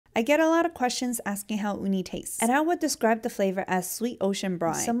I get a lot of questions asking how uni tastes, and I would describe the flavor as sweet ocean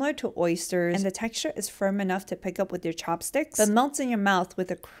brine, similar to oysters, and the texture is firm enough to pick up with your chopsticks, but melts in your mouth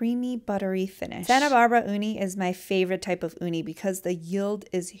with a creamy, buttery finish. Santa Barbara uni is my favorite type of uni because the yield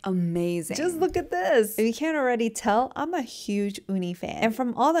is amazing. Just look at this. If you can't already tell, I'm a huge uni fan, and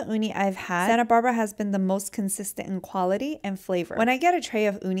from all the uni I've had, Santa Barbara has been the most consistent in quality and flavor. When I get a tray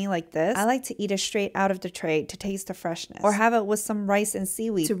of uni like this, I like to eat it straight out of the tray to taste the freshness, or have it with some rice and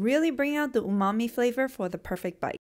seaweed to really bring out the umami flavor for the perfect bite.